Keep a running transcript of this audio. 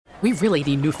We really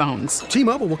need new phones.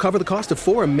 T-Mobile will cover the cost of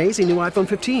 4 amazing new iPhone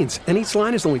 15s, and each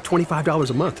line is only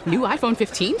 $25 a month. New iPhone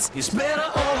 15s? It's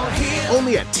better over here.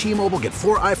 Only at T-Mobile, get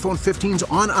 4 iPhone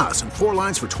 15s on us and 4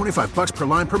 lines for $25 per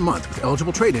line per month with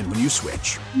eligible trade-in when you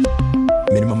switch.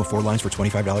 Minimum of 4 lines for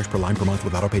 $25 per line per month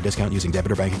with autopay discount using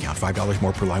debit or bank account. $5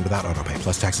 more per line without autopay,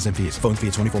 plus taxes and fees. Phone fee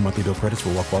at 24 monthly bill credits for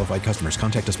well-qualified customers.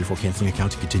 Contact us before canceling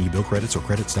account to continue bill credits or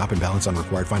credit stop and balance on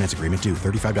required finance agreement due.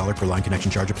 $35 per line connection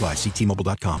charge applies. See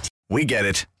T-Mobile.com. We get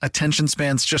it. Attention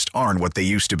spans just aren't what they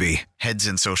used to be. Heads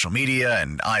in social media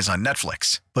and eyes on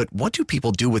Netflix. But what do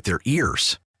people do with their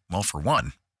ears? Well, for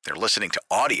one, they're listening to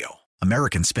audio.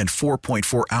 Americans spend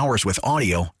 4.4 hours with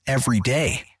audio every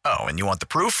day. Oh, and you want the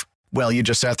proof? Well, you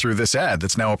just sat through this ad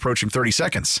that's now approaching 30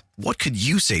 seconds. What could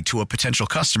you say to a potential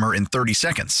customer in 30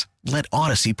 seconds? Let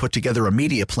Odyssey put together a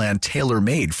media plan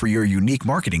tailor-made for your unique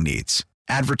marketing needs.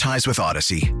 Advertise with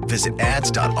Odyssey. Visit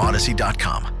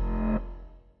ads.odyssey.com.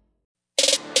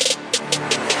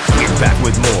 We're back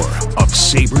with more of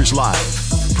Sabres Live,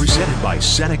 presented by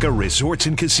Seneca Resorts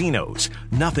and Casinos.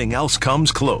 Nothing else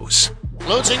comes close.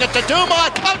 Losing it to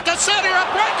Dumont, out to center, a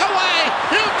breakaway.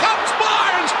 Here comes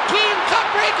Barnes, clean cut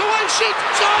breakaway, she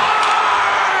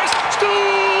scores! Stu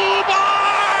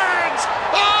Barnes!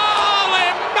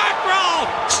 Holy mackerel!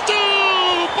 Stu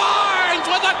Barnes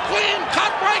with a clean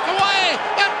cut breakaway,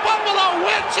 and Buffalo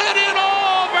wins it in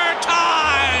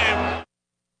overtime!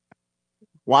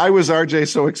 Why was RJ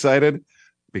so excited?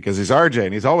 Because he's RJ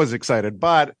and he's always excited,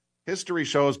 but history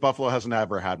shows Buffalo hasn't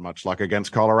ever had much luck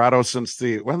against Colorado since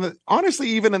honestly,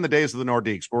 even in the days of the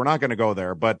Nordiques, but we're not going to go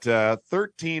there. But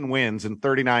 13 wins and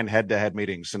 39 head-to-head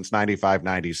meetings since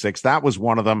 95-96. That was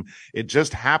one of them. It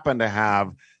just happened to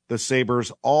have the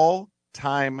Sabres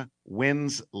all-time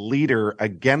wins leader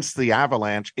against the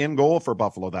Avalanche in goal for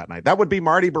Buffalo that night. That would be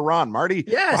Marty Baron. Marty,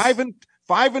 yes.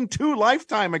 5-2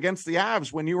 lifetime against the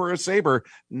Avs when you were a Sabre.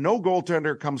 No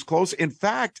goaltender comes close. In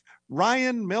fact,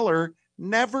 Ryan Miller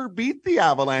never beat the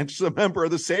Avalanche as a member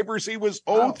of the Sabres. He was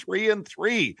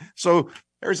 0-3-3. So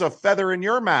there's a feather in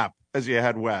your map as you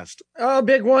head west. Oh,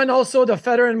 big one. Also, the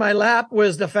feather in my lap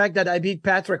was the fact that I beat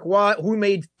Patrick Watt, who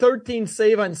made 13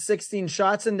 saves on 16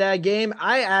 shots in that game.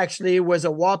 I actually was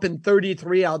a whopping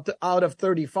 33 out of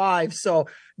 35. So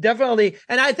definitely.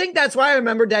 And I think that's why I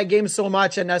remember that game so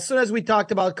much. And as soon as we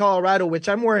talked about Colorado, which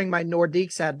I'm wearing my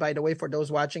Nordiques hat, by the way, for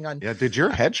those watching on. Yeah. Did your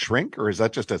head shrink, or is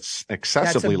that just an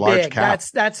excessively large cap?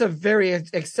 That's a very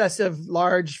excessive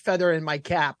large feather in my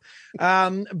cap.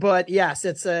 But yes,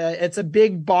 it's a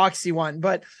big boxy one.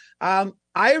 But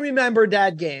I remember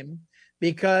that game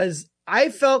because I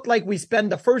felt like we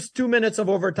spent the first 2 minutes of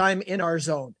overtime in our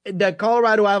zone. The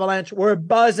Colorado Avalanche were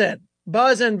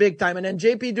buzzing big time. And then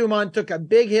JP Dumont took a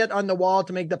big hit on the wall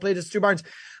to make the play to Stu Barnes.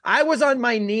 I was on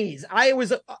my knees. I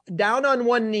was down on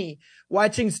one knee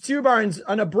watching Stu Barnes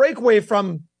on a breakaway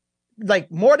from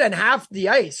like more than half the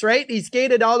ice, right? He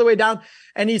skated all the way down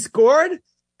and he scored.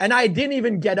 And I didn't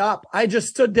even get up. I just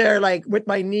stood there like with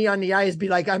my knee on the ice, be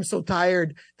like, I'm so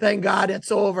tired. Thank God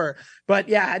it's over. But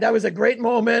yeah, that was a great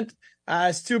moment.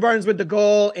 Stu Barnes with the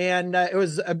goal, and it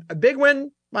was a big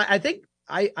win. I think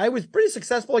I was pretty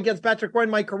successful against Patrick Roy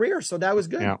in my career, so that was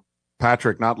good. Yeah.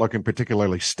 Patrick not looking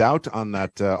particularly stout on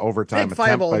that overtime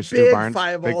attempt by Stu Barnes.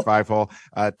 Big 5-hole.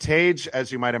 Tage,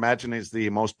 as you might imagine, is the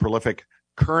most prolific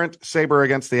current Sabre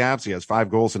against the Avs. He has 5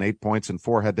 goals and 8 points in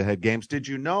 4 head-to-head games. Did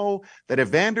you know that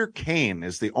Evander Kane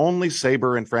is the only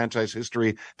Sabre in franchise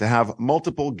history to have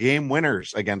multiple game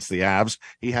winners against the Avs?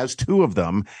 He has 2 of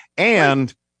them.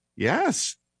 And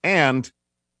yes, and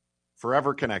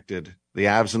forever connected, the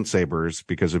Avs and Sabres,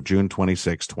 because of June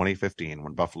 26, 2015,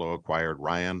 when Buffalo acquired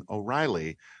Ryan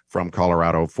O'Reilly from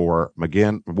Colorado for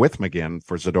McGinn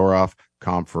for Zadorov,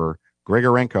 Comfer,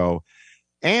 Grigorenko,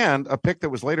 and a pick that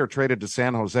was later traded to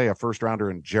San Jose, a first rounder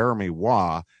in Jeremy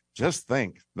Waugh. Just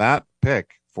think that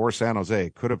pick for San Jose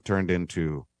could have turned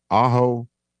into Aho,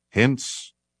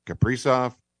 Hintz,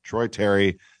 Kaprizov, Troy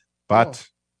Terry, but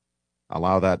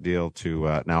allow that deal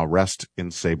to now rest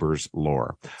in Sabres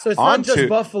lore. So it's not just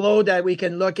Buffalo that we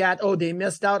can look at, they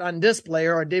missed out on this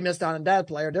player or they missed out on that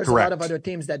player. There's correct. A lot of other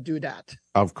teams that do that.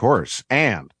 Of course.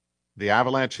 And the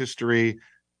Avalanche history,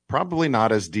 probably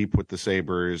not as deep with the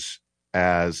Sabres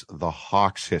as the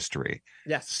Hawks history.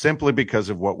 Yes. Simply because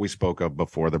of what we spoke of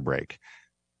before the break.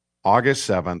 August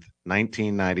 7th,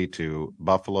 1992,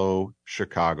 Buffalo,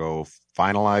 Chicago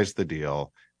finalized the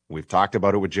deal. We've talked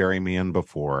about it with Jerry Meehan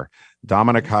before.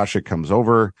 Dominik Hasek comes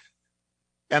over,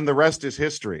 and the rest is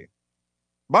history.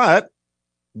 But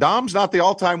Dom's not the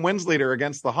all-time wins leader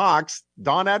against the Hawks.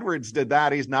 Don Edwards did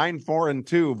that. He's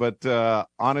 9-4-2. But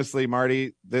honestly,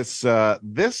 Marty, this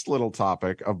little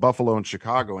topic of Buffalo and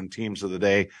Chicago and teams of the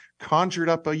day conjured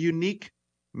up a unique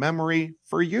memory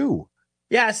for you.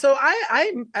 Yeah, so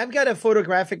I've got a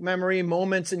photographic memory,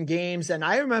 moments in games, and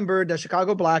I remember the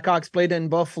Chicago Blackhawks played in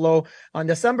Buffalo on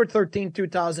December 13,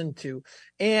 2002.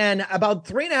 And about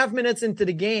 3.5 minutes into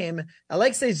the game,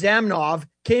 Alexei Zamnov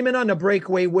came in on a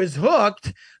breakaway, was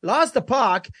hooked, lost the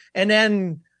puck, and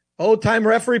then old-time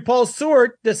referee Paul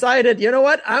Seward decided, you know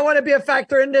what, I want to be a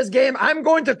factor in this game. I'm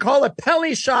going to call a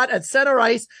penalty shot at center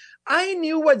ice. I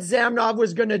knew what Zamnov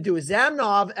was going to do.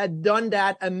 Zamnov had done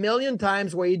that a million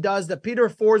times where he does the Peter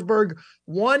Forsberg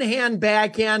one-hand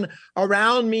backhand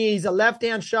around me. He's a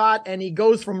left-hand shot, and he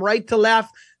goes from right to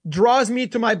left, draws me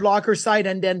to my blocker side,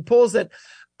 and then pulls it.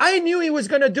 I knew he was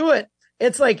going to do it.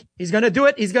 It's like, he's going to do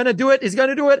it. He's going to do it. He's going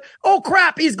to do it. Oh,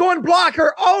 crap. He's going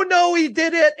blocker. Oh, no, he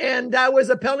did it. And that was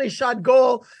a penalty shot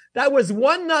goal. That was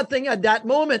 1-0 at that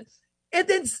moment. It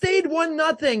then stayed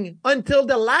 1-0 until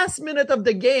the last minute of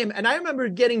the game. And I remember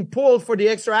getting pulled for the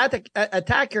extra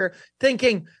attacker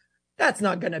thinking, that's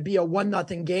not going to be a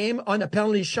 1-0 game on a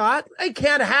penalty shot. It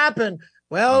can't happen.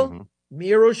 Well,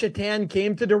 Miro Shatan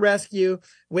came to the rescue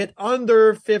with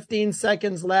under 15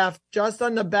 seconds left, just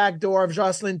on the back door of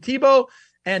Jocelyn Thibault.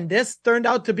 And this turned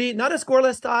out to be not a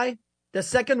scoreless tie, the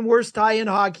second worst tie in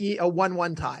hockey, a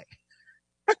 1-1 tie.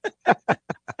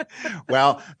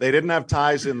 Well, they didn't have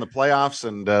ties in the playoffs,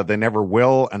 and they never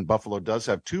will. And Buffalo does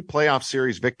have 2 playoff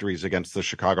series victories against the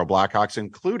Chicago Blackhawks,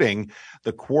 including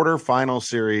the quarterfinal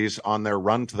series on their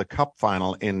run to the Cup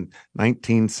final in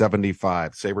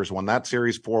 1975. Sabres won that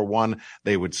series 4-1.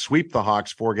 They would sweep the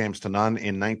Hawks 4-0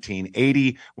 in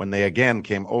 1980, when they again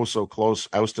came oh so close,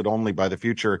 ousted only by the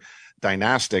future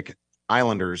dynastic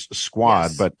Islanders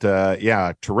squad. Yes. But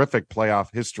terrific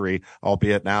playoff history,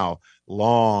 albeit now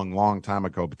long time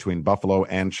ago, between Buffalo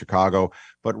and Chicago.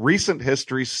 But recent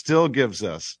history still gives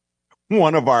us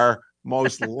one of our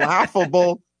most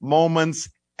laughable moments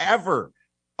ever.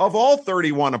 Of all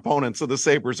 31 opponents of the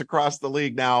Sabres across the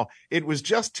league now, it was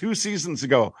just 2 seasons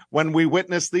ago when we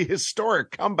witnessed the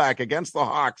historic comeback against the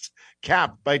Hawks,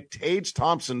 capped by Tage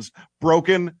Thompson's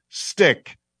broken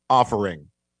stick offering.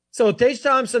 So Tage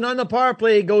Thompson on the power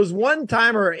play goes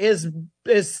one-timer. His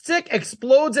stick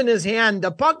explodes in his hand.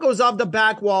 The puck goes off the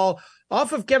back wall,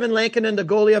 off of Kevin Lankinen, the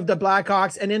goalie of the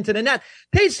Blackhawks, and into the net.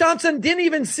 Tage Thompson didn't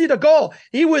even see the goal.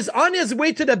 He was on his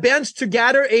way to the bench to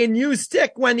gather a new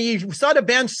stick. When he saw the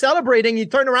bench celebrating, he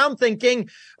turned around thinking,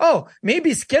 oh,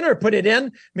 maybe Skinner put it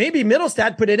in. Maybe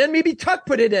Middlestat put it in. Maybe Tuck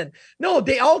put it in. No,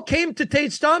 they all came to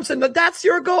Tage Thompson. That's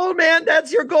your goal, man.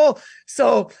 That's your goal.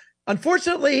 So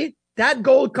unfortunately, that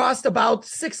goal cost about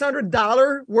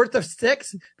 $600 worth of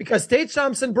sticks because Tage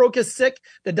Thompson broke his stick,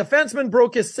 the defenseman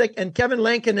broke his stick, and Kevin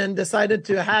Lankinen decided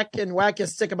to hack and whack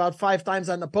his stick about 5 times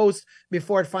on the post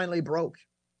before it finally broke.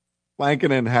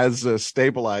 Lankinen has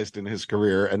stabilized in his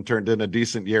career and turned in a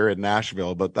decent year in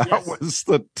Nashville, but that was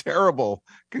the terrible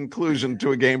conclusion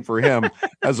to a game for him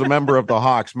as a member of the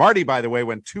Hawks. Marty, by the way,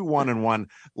 went 2-1-1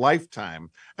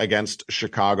 lifetime against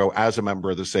Chicago as a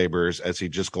member of the Sabres, as he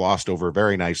just glossed over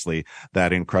very nicely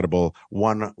that incredible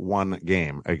 1-1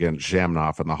 game against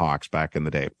Zamnov and the Hawks back in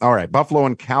the day. All right, Buffalo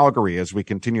and Calgary as we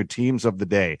continue teams of the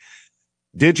day.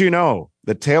 Did you know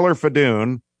that Taylor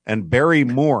Fadoon and Barry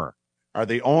Moore are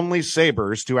the only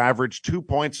Sabres to average 2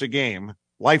 points a game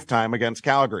lifetime against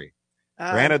Calgary?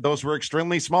 Granted, those were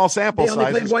extremely small sample sizes. They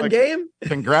only played one game?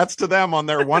 Congrats to them on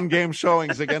their one-game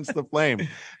showings against the Flame.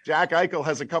 Jack Eichel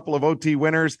has a couple of OT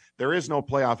winners. There is no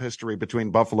playoff history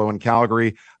between Buffalo and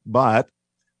Calgary, but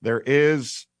there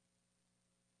is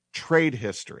trade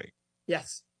history.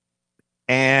 Yes.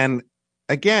 And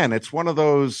again, it's one of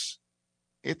those...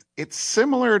 It's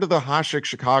similar to the Hasek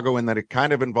Chicago in that it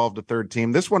kind of involved a third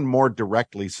team. This one more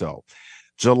directly so.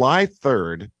 July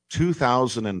 3rd,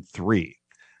 2003,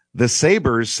 the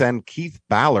Sabres send Keith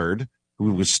Ballard,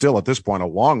 who was still at this point a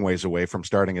long ways away from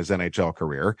starting his NHL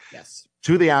career,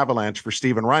 to the Avalanche for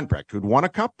Steven Reinprecht, who'd won a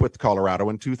cup with Colorado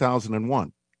in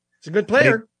 2001. It's a good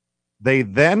player. They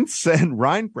then send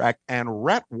Reinprecht and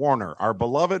Rhett Warner, our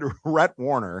beloved Rhett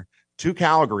Warner, to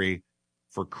Calgary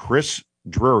for Chris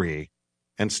Drury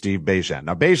and Steve Béjean.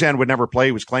 Now, Béjean would never play.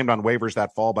 He was claimed on waivers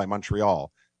that fall by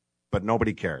Montreal, but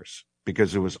nobody cares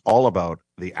because it was all about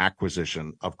the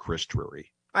acquisition of Chris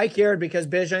Drury. I cared because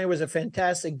Béjean was a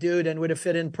fantastic dude and would have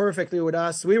fit in perfectly with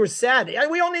us. We were sad.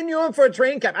 We only knew him for a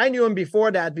training camp. I knew him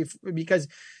before that because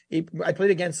I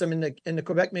played against him in the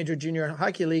Quebec Major Junior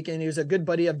Hockey League, and he was a good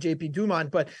buddy of JP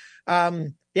Dumont. But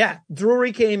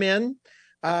Drury came in.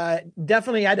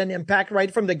 definitely had an impact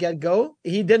right from the get-go.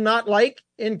 He did not like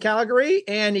in Calgary,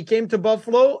 and he came to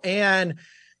Buffalo, and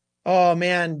oh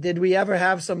man, did we ever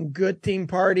have some good team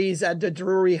parties at the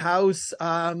Drury house.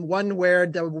 One where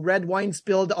the red wine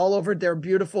spilled all over their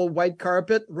beautiful white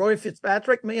carpet. Roy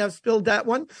Fitzpatrick may have spilled that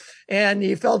one, and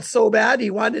he felt so bad. He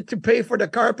wanted to pay for the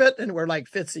carpet, and we're like,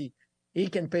 Fitzy, he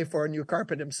can pay for a new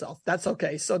carpet himself. That's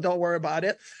okay. So don't worry about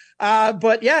it.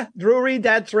 But yeah, Drury,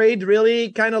 that trade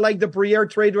really kind of like the Briere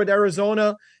trade with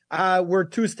Arizona, were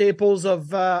two staples of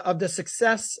the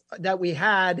success that we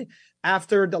had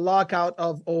after the lockout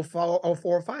of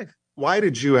 04-05. Why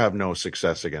did you have no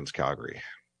success against Calgary?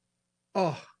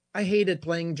 Oh, I hated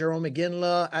playing Jerome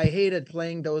McGinley. I hated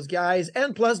playing those guys.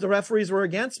 And plus the referees were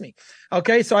against me.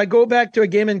 Okay. So I go back to a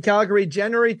game in Calgary,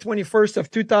 January 21st of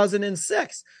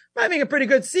 2006. I'm having a pretty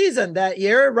good season that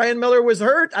year. Ryan Miller was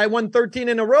hurt. I won 13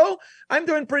 in a row. I'm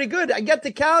doing pretty good. I get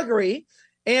to Calgary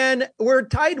and we're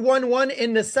tied 1-1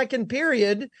 in the second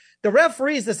period. The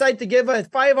referees decide to give a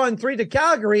 5-on-3 to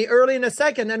Calgary early in the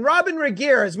second. And Robin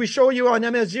Regier, as we show you on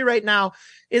MSG right now,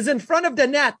 is in front of the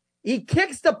net. He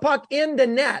kicks the puck in the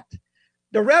net.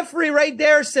 The referee right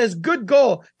there says, good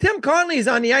goal. Tim Connolly's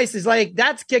on the ice. He's like,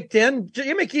 that's kicked in.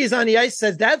 Jimmy Key's on the ice,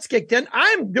 says, that's kicked in.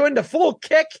 I'm doing the full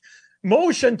kick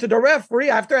motion to the referee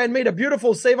after I had made a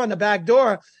beautiful save on the back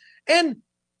door. And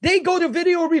they go to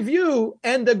video review,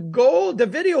 and the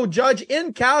video judge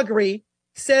in Calgary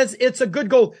says it's a good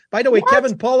goal. By the way, what?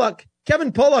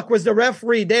 Kevin Pollock was the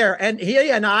referee there, and he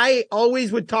and I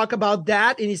always would talk about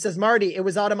that. And he says, Marty, it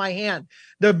was out of my hand.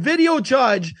 The video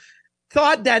judge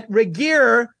thought that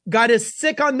Regier got his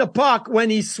stick on the puck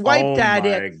when he swiped at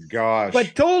it. Oh my gosh.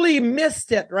 But totally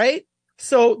missed it, right?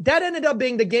 So that ended up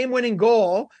being the game-winning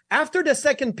goal. After the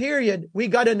second period, we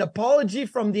got an apology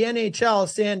from the NHL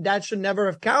saying that should never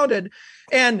have counted.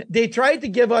 And they tried to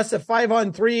give us a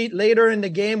 5-on-3 later in the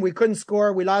game. We couldn't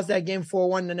score. We lost that game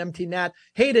 4-1 in an empty net.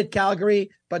 Hated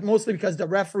Calgary, but mostly because the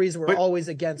referees were always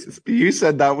against me. You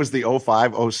said that was the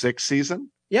 05-06 season?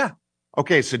 Yeah.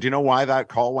 Okay, so do you know why that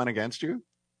call went against you?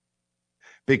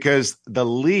 Because the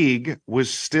league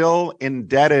was still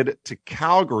indebted to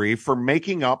Calgary for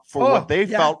making up for what they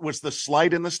felt was the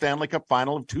slight in the Stanley Cup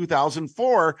final of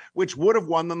 2004, which would have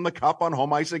won them the cup on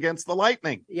home ice against the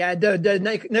Lightning. Yeah, the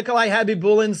Nikolai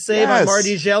Habibulin save on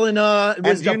Marty Jelena,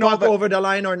 was the puck over the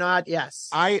line or not? Yes.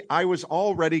 I was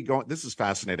already going, this is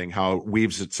fascinating how it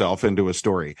weaves itself into a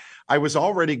story. I was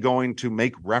already going to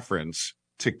make reference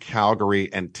to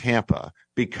Calgary and Tampa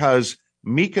because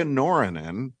Mika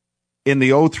Noranen in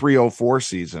the 03-04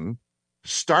 season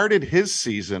started his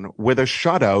season with a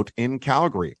shutout in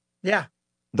Calgary. Yeah.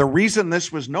 The reason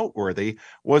this was noteworthy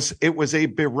was it was a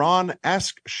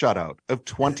Biron-esque shutout of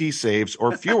 20 saves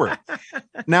or fewer.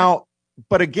 Now,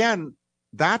 but again,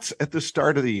 that's at the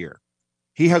start of the year.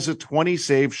 He has a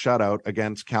 20-save shutout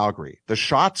against Calgary. The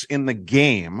shots in the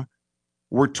game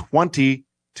were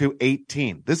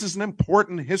 20-18. This is an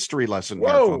important history lesson here,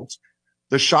 folks.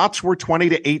 The shots were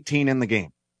 20-18 in the game.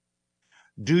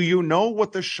 Do you know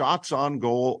what the shots on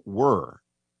goal were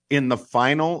in the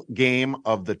final game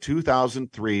of the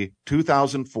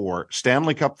 2003-2004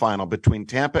 Stanley Cup final between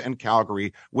Tampa and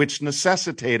Calgary, which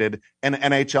necessitated an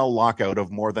NHL lockout of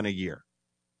more than a year?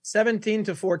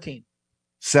 17-14.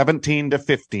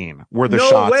 17-15 were the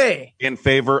shots in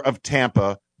favor of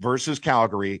Tampa versus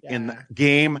Calgary in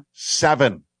game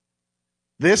 7.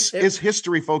 This is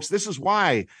history, folks. This is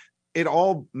why it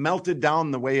all melted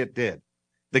down the way it did.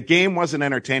 The game wasn't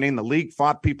entertaining. The league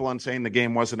fought people on saying the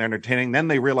game wasn't entertaining. Then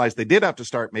they realized they did have to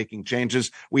start making changes.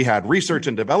 We had research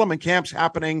and development camps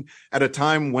happening at a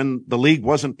time when the league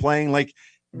wasn't playing. Like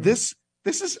this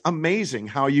is amazing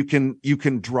how you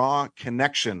can draw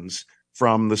connections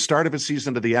from the start of a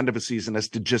season to the end of a season as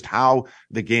to just how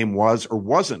the game was or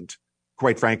wasn't,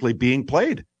 quite frankly, being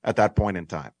played at that point in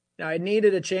time. Now, it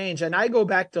needed a change. And I go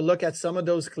back to look at some of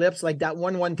those clips, like that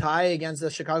 1-1 tie against the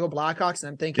Chicago Blackhawks. And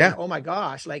I'm thinking, oh my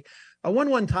gosh, like a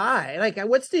 1-1 tie. Like,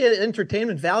 what's the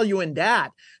entertainment value in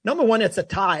that? Number one, it's a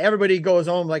tie. Everybody goes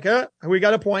home like, we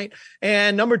got a point.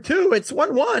 And number two, it's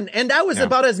 1-1. And that was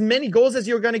about as many goals as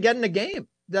you were going to get in the game.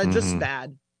 That's just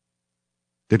bad.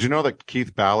 Did you know that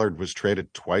Keith Ballard was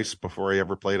traded twice before he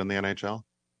ever played in the NHL?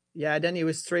 Yeah, then he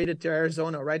was traded to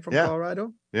Arizona, right, from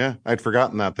Colorado? Yeah, I'd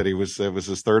forgotten that it was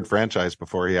his third franchise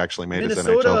before he actually made his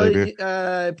NHL debut.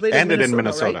 Ended in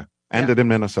Minnesota. Right? Ended in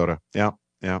Minnesota. Yeah.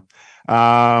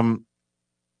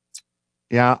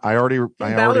 Yeah, I already.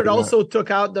 Ballard also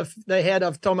took out the head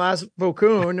of Tomas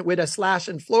Vokoun with a slash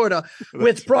in Florida,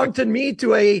 which prompted me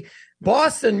to a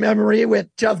Boston memory with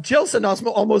Jeff Gilson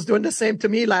almost doing the same to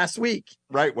me last week.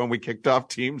 Right, when we kicked off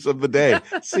teams of the day.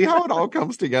 See how it all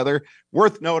comes together?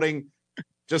 Worth noting,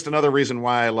 just another reason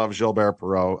why I love Gilbert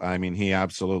Perreault. I mean, he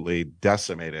absolutely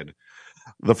decimated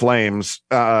the Flames.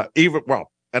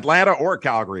 Atlanta or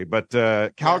Calgary, but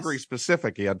Calgary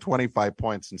specific, he had 25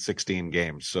 points in 16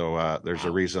 games. So there's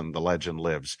a reason the legend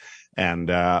lives. And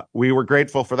we were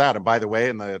grateful for that. And by the way,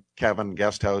 in the Kevin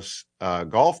Guesthouse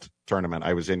golf tournament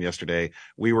I was in yesterday,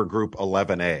 we were group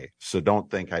 11A. So don't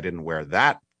think I didn't wear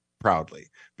that proudly,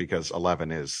 because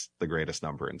 11 is the greatest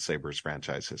number in Sabres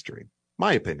franchise history.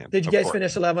 My opinion. Did you guys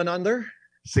finish 11 under?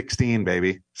 16,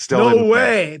 baby. Still no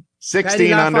way.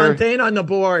 16 under. LaFontaine on the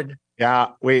board. Yeah,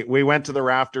 we went to the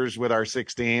rafters with our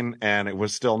 16, and it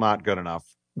was still not good enough.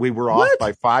 We were off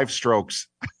by 5 strokes.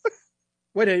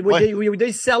 Were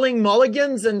they selling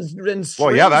mulligans and strings?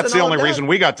 Well, yeah, that's the only reason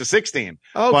we got to 16.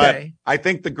 Okay. But I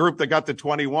think the group that got to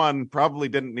 21 probably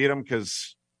didn't need them,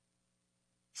 because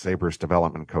Sabres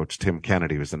development coach Tim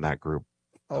Kennedy was in that group.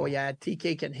 Oh, yeah,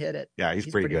 TK can hit it. Yeah, he's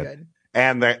pretty good.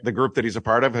 And the group that he's a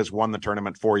part of has won the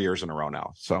tournament 4 years in a row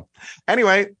now. So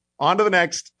anyway, on to the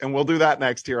next, and we'll do that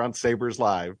next here on Sabres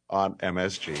Live on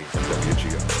MSG and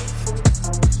WGO.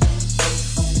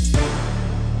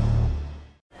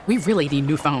 We really need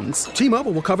new phones.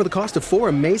 T-Mobile will cover the cost of 4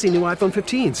 amazing new iPhone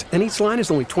 15s, and each line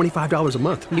is only $25 a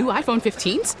month. New iPhone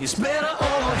 15s? It's better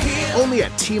over here. Only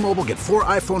at T-Mobile, get 4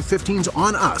 iPhone 15s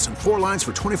on us and 4 lines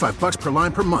for $25 per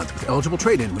line per month with eligible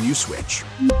trade-in when you switch.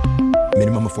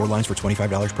 Minimum of 4 lines for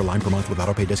 $25 per line per month with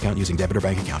autopay discount using debit or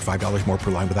bank account. $5 more per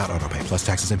line without autopay, plus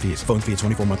taxes and fees. Phone fee at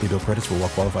 24 monthly bill credits for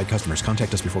well-qualified customers.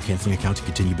 Contact us before canceling account to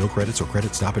continue bill credits or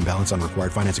credit stop and balance on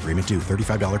required finance agreement due.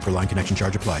 $35 per line connection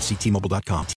charge applies. See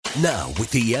T-Mobile.com. Now,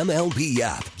 with the MLB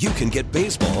app, you can get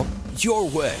baseball your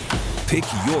way. Pick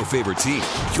your favorite team,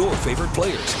 your favorite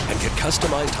players, and get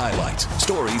customized highlights,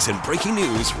 stories, and breaking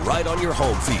news right on your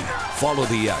home feed. Follow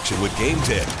the action with Game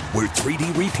Tip, where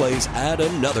 3D replays add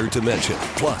another dimension.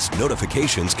 Plus,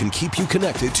 notifications can keep you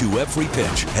connected to every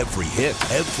pitch, every hit,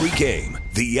 every game.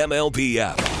 The MLB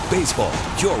app. Baseball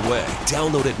your way.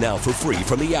 Download it now for free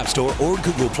from the App Store or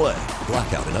Google Play.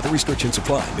 Blackout and other restrictions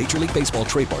apply. Major League Baseball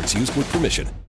trademarks used with permission.